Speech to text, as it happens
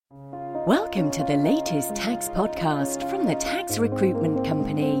Welcome to the latest tax podcast from the Tax Recruitment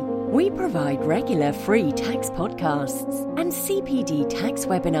Company. We provide regular free tax podcasts and CPD tax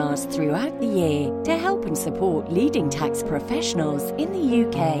webinars throughout the year to help and support leading tax professionals in the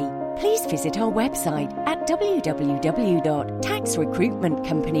UK. Please visit our website at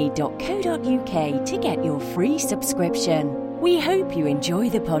www.taxrecruitmentcompany.co.uk to get your free subscription. We hope you enjoy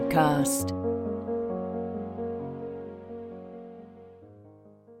the podcast.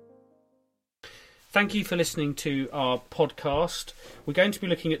 Thank you for listening to our podcast. We're going to be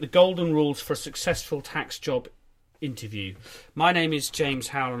looking at the golden rules for a successful tax job interview. My name is James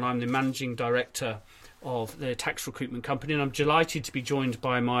Howell and I'm the Managing Director of the Tax Recruitment Company, and I'm delighted to be joined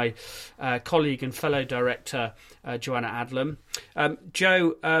by my colleague and fellow director, Joanna Adlam.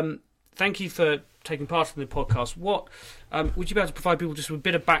 Jo, thank you for taking part in the podcast. What would you be able to provide people just with a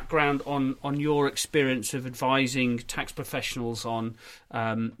bit of background on your experience of advising tax professionals on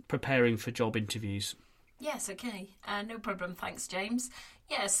preparing for job interviews? Yes, okay. No problem. Thanks, James.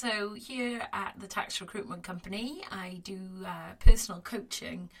 Yeah, so here at the Tax Recruitment Company, I do personal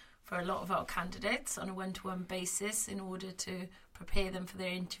coaching for a lot of our candidates on a one-to-one basis in order to prepare them for their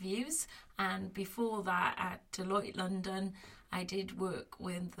interviews. And before that, at Deloitte London, I did work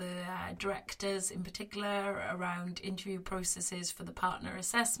with the directors in particular around interview processes for the partner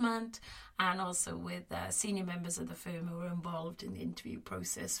assessment, and also with senior members of the firm who were involved in the interview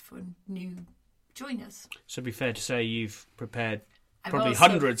process for new joiners. So it'd be fair to say you've prepared probably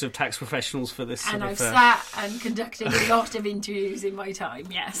hundreds of tax professionals for this. And I've sat and conducted a lot of interviews in my time,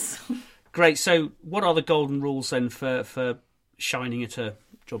 yes. Great. So what are the golden rules then for shining at a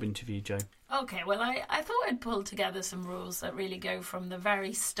job interview, Jo? Okay, well, I thought I'd pull together some rules that really go from the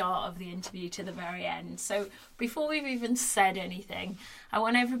very start of the interview to the very end. So before we've even said anything, I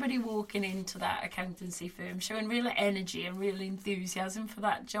want everybody walking into that accountancy firm showing real energy and real enthusiasm for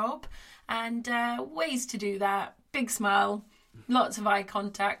that job. And ways to do that: big smile, lots of eye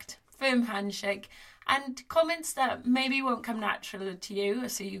contact, firm handshake, and comments that maybe won't come natural to you,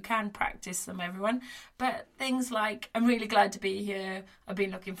 so you can practice them, everyone. But things like, I'm really glad to be here, I've been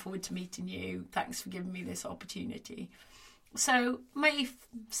looking forward to meeting you, thanks for giving me this opportunity. So may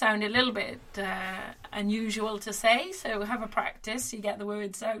sound a little bit unusual to say, so have a practice, you get the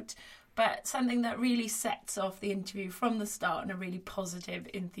words out, but something that really sets off the interview from the start on a really positive,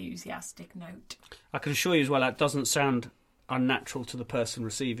 enthusiastic note. I can assure you as well, that doesn't sound unnatural to the person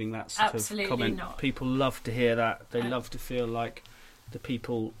receiving that sort Absolutely of comment. Not. People love to hear that. They love to feel like the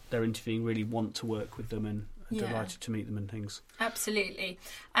people they're interviewing really want to work with them and are delighted to meet them and things. Absolutely.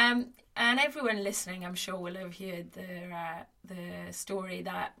 And everyone listening, I'm sure, will have heard the story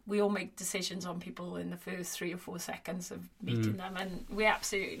that we all make decisions on people in the first 3 or 4 seconds of meeting them, and we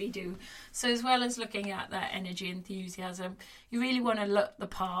absolutely do. So as well as looking at that energy, enthusiasm, you really want to look the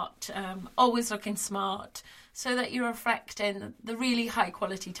part, always looking smart, so that you're reflecting the really high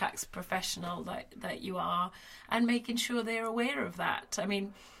quality tax professional that you are, and making sure they're aware of that. I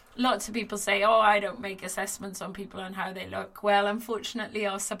mean, lots of people say, oh, I don't make assessments on people and how they look. Well, unfortunately,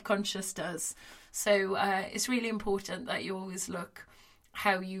 our subconscious does. So it's really important that you always look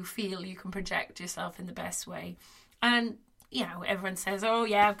how you feel you can project yourself in the best way. And, you know, everyone says, oh,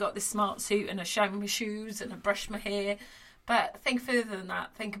 yeah, I've got this smart suit and I shine my shoes and I brush my hair. But think further than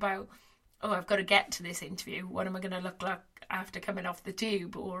that. Think about, oh, I've got to get to this interview. What am I going to look like after coming off the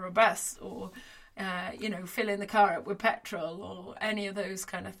tube or a bus, or filling the car up with petrol, or any of those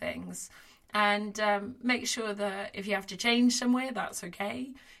kind of things. And make sure that if you have to change somewhere, that's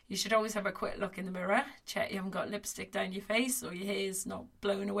okay. You should always have a quick look in the mirror, check you haven't got lipstick down your face or your hair's not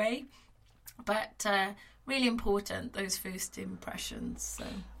blown away. But really important, those first impressions. So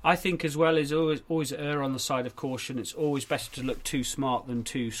I think as well is always err on the side of caution. It's always better to look too smart than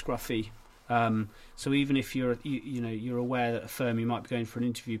too scruffy. So even if you're aware that a firm you might be going for an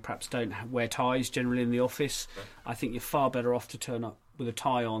interview perhaps don't wear ties generally in the office, I think you're far better off to turn up with a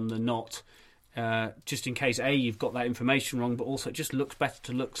tie on than not, just in case you've got that information wrong, but also it just looks better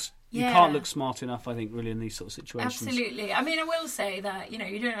to look. You can't look smart enough, I think, really in these sort of situations. Absolutely. I mean, I will say that,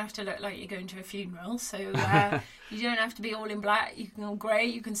 you don't have to look like you're going to a funeral, so you don't have to be all in black. You can go grey.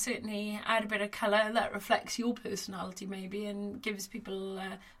 You can certainly add a bit of colour that reflects your personality maybe and gives people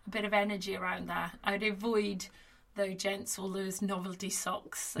a bit of energy around that. I'd avoid, though, gents, all those novelty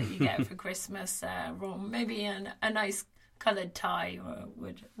socks that you get for Christmas. Maybe a nice coloured tie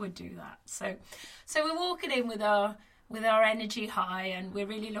would do that. So we're walking in with our energy high, and we're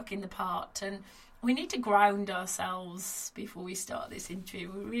really looking the part, and we need to ground ourselves before we start this interview.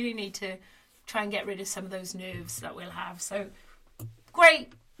 We really need to try and get rid of some of those nerves that we'll have. So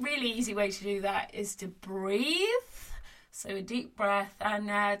great, really easy way to do that is to breathe. So a deep breath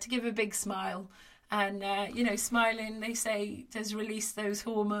and to give a big smile. And, smiling, they say, does release those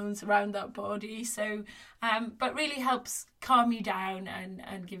hormones around that body. So, but really helps calm you down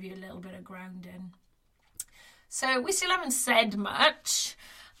and give you a little bit of grounding. So we still haven't said much.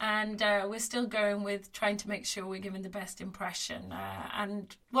 And we're still going with trying to make sure we're giving the best impression.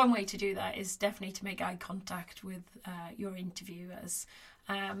 And one way to do that is definitely to make eye contact with your interviewers.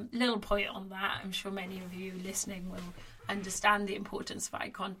 Little point on that, I'm sure many of you listening will understand the importance of eye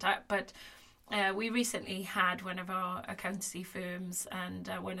contact. But we recently had one of our accountancy firms and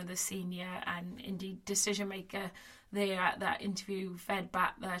one of the senior and indeed decision maker there at that interview fed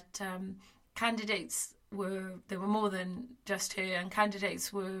back that candidates there were more than just her, and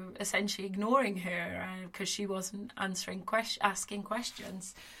candidates were essentially ignoring her because she wasn't asking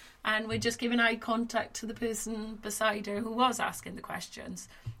questions, and we're just giving eye contact to the person beside her who was asking the questions.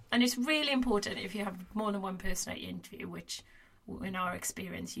 And it's really important if you have more than one person at your interview, which in our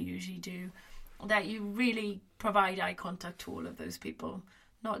experience you usually do, that you really provide eye contact to all of those people,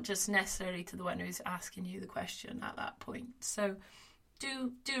 not just necessarily to the one who's asking you the question at that point. So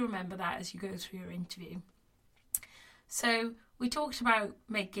do remember that as you go through your interview. So we talked about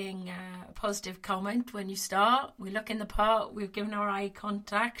making a positive comment when you start. We look in the part, we've given our eye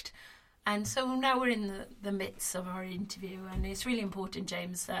contact, and so now we're in the midst of our interview. And it's really important,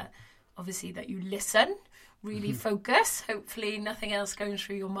 James, that obviously that you listen, really focus, hopefully nothing else going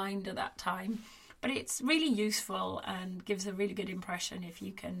through your mind at that time. But it's really useful and gives a really good impression if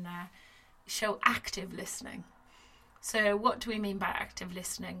you can show active listening. So what do we mean by active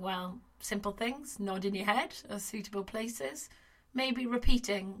listening? Well, simple things, nodding your head at suitable places, maybe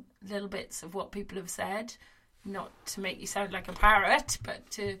repeating little bits of what people have said, not to make you sound like a parrot, but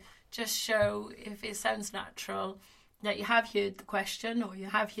to just show, if it sounds natural, that you have heard the question or you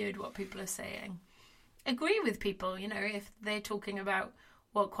have heard what people are saying. Agree with people, if they're talking about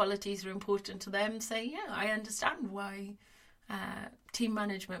what qualities are important to them, say, yeah, I understand why team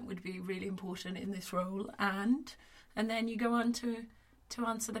management would be really important in this role, and then you go on to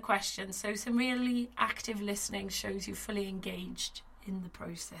answer the question. So some really active listening shows you fully engaged in the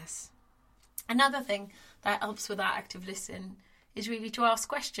process. Another thing that helps with that active listen is really to ask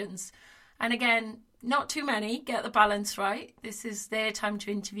questions. And again, not too many, get the balance right. This is their time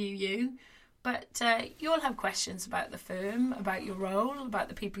to interview you. But you'll have questions about the firm, about your role, about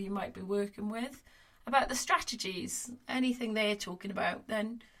the people you might be working with, about the strategies, anything they're talking about.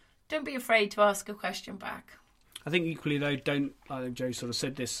 Then don't be afraid to ask a question back. I think equally though, I know Joe sort of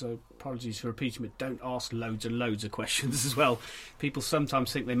said this, so apologies for repeating, but don't ask loads and loads of questions as well. People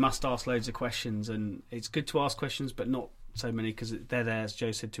sometimes think they must ask loads of questions, and it's good to ask questions, but not so many, because they're there, as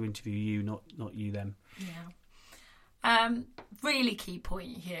Joe said, to interview you, not you them. Yeah. Really key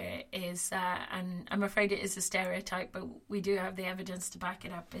point here is, and I'm afraid it is a stereotype, but we do have the evidence to back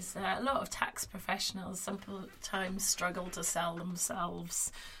it up, is a lot of tax professionals sometimes struggle to sell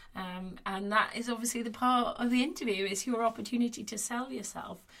themselves. And that is obviously the part of the interview, is your opportunity to sell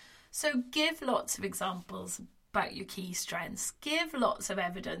yourself. So give lots of examples about your key strengths. Give lots of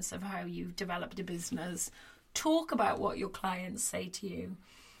evidence of how you've developed a business. Talk about what your clients say to you.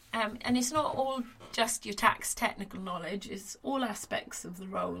 And it's not all just your tax technical knowledge, it's all aspects of the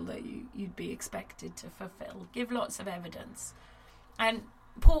role that you'd be expected to fulfill. Give lots of evidence. And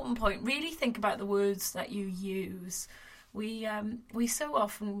important point, really think about the words that you use. We so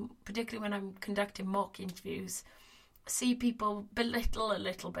often, particularly when I'm conducting mock interviews, see people belittle a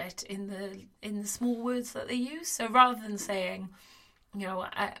little bit in the small words that they use. So rather than saying,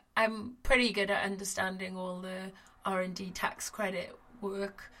 I'm pretty good at understanding all the R&D tax credit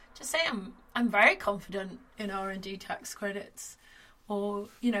work, just say I'm very confident in R&D tax credits, or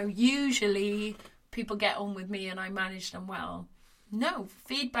usually people get on with me and I manage them well. No,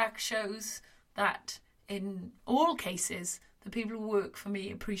 feedback shows that in all cases, the people who work for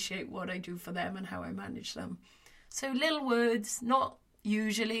me appreciate what I do for them and how I manage them. So little words, not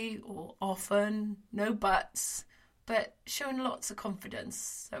usually or often, no buts, but showing lots of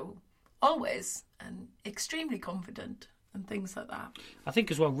confidence. So always and extremely confident and things like that. I think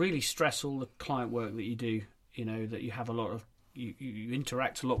as well, really stress all the client work that you do, that you have a lot of, you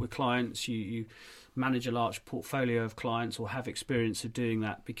interact a lot with clients, you manage a large portfolio of clients or have experience of doing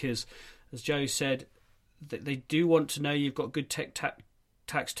that, because as Joe said, they do want to know you've got good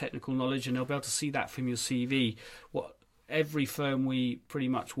tax technical knowledge, and they'll be able to see that from your CV. What every firm we pretty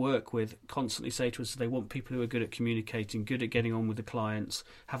much work with constantly say to us is they want people who are good at communicating, good at getting on with the clients,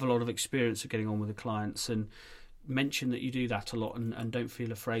 have a lot of experience of getting on with the clients, and mention that you do that a lot, and don't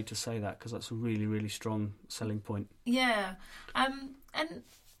feel afraid to say that, because that's a really, really strong selling point. Yeah. And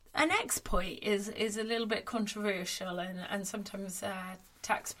Our next point is a little bit controversial, and sometimes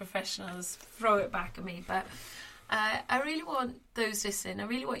tax professionals throw it back at me, but I really want those listening, I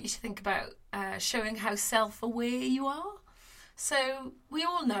really want you to think about showing how self-aware you are. So we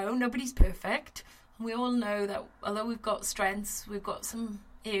all know nobody's perfect, and we all know that although we've got strengths, we've got some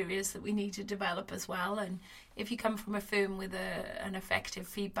areas that we need to develop as well. And if you come from a firm with an effective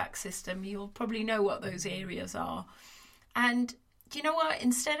feedback system, you'll probably know what those areas are. And do you know what?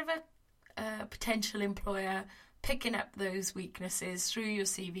 Instead of a potential employer picking up those weaknesses through your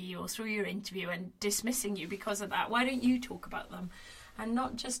CV or through your interview and dismissing you because of that, why don't you talk about them? And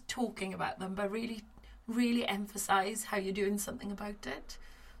not just talking about them, but really, really emphasise how you're doing something about it.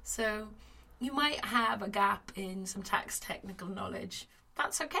 So you might have a gap in some tax technical knowledge.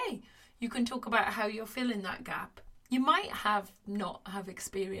 That's okay. You can talk about how you're filling that gap. You might not have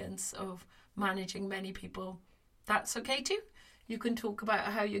experience of managing many people. That's okay too. You can talk about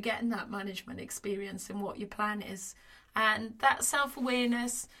how you're getting that management experience and what your plan is. And that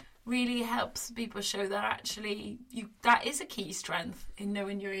self-awareness really helps people show that actually that is a key strength in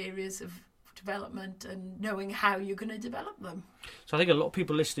knowing your areas of development and knowing how you're going to develop them. So I think a lot of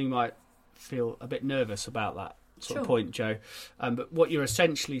people listening might feel a bit nervous about that sort of point, Jo. But what you're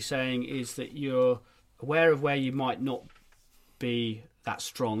essentially saying is that you're aware of where you might not be that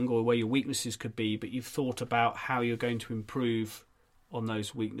strong or where your weaknesses could be, but you've thought about how you're going to improve on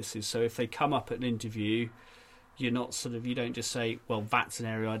those weaknesses. So if they come up at an interview, you don't just say, well, that's an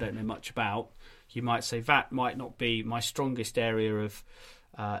area I don't know much about. You might say that might not be my strongest area of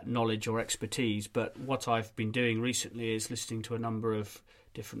knowledge or expertise, but what I've been doing recently is listening to a number of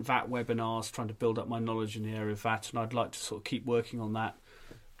different VAT webinars, trying to build up my knowledge in the area of VAT, and I'd like to sort of keep working on that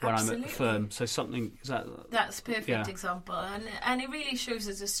when I'm at the firm. So something that's a perfect example, and it really shows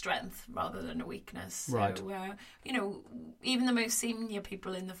as a strength rather than a weakness. So, right. Even the most senior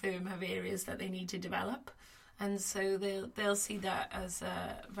people in the firm have areas that they need to develop, and so they'll see that as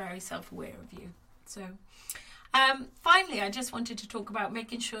very self-aware of you. So finally, I just wanted to talk about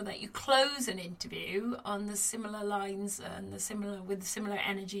making sure that you close an interview on the similar lines and with similar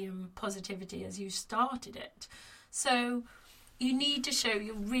energy and positivity as you started it. So you need to show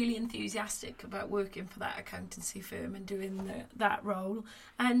you're really enthusiastic about working for that accountancy firm and doing that role.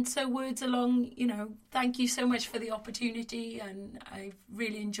 And so words along, thank you so much for the opportunity and I've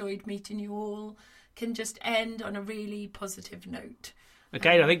really enjoyed meeting you all, can just end on a really positive note.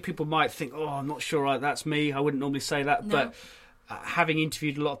 Again, I think people might think, I'm not sure that's me. I wouldn't normally say that. No. But having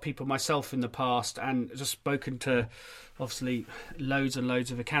interviewed a lot of people myself in the past and just spoken to, obviously, loads and loads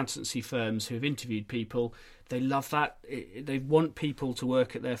of accountancy firms who have interviewed people, they love that. They want people to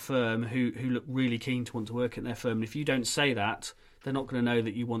work at their firm who look really keen to want to work at their firm. And if you don't say that, they're not going to know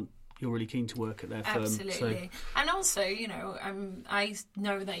that you're really keen to work at their firm. Absolutely. And also, I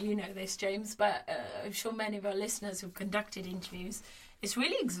know that you know this, James, but I'm sure many of our listeners who've conducted interviews, it's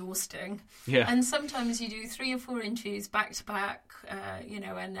really exhausting. Yeah. And sometimes you do 3 or 4 interviews back to back,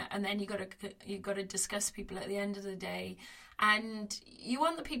 and then you got to discuss people at the end of the day. And we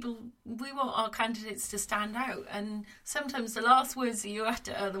want our candidates to stand out. And sometimes the last words that you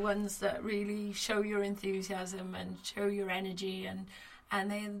utter are the ones that really show your enthusiasm and show your energy and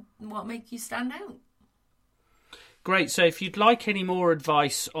they what make you stand out. Great. So if you'd like any more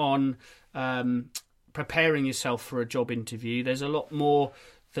advice on preparing yourself for a job interview, there's a lot more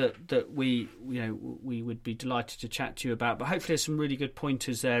that we would be delighted to chat to you about. But hopefully there's some really good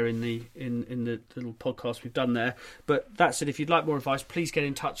pointers there in the little podcast we've done there. But that's it. If you'd like more advice, please get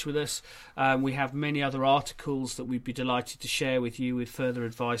in touch with us. We have many other articles that we'd be delighted to share with you with further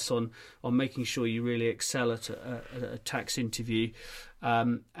advice on making sure you really excel at a tax interview,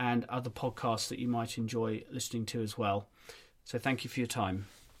 and other podcasts that you might enjoy listening to as well. So thank you for your time.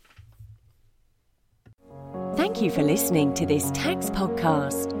 Thank you for listening to this tax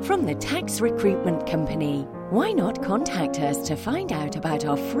podcast from the Tax Recruitment Company. Why not contact us to find out about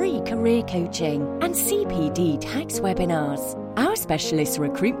our free career coaching and CPD tax webinars? Our specialist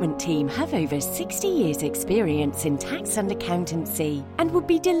recruitment team have over 60 years' experience in tax and accountancy and would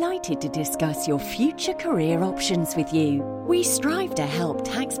be delighted to discuss your future career options with you. We strive to help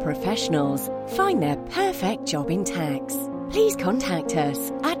tax professionals find their perfect job in tax. Please contact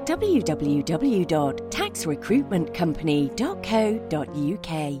us at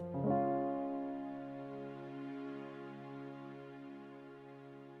www.taxrecruitmentcompany.co.uk.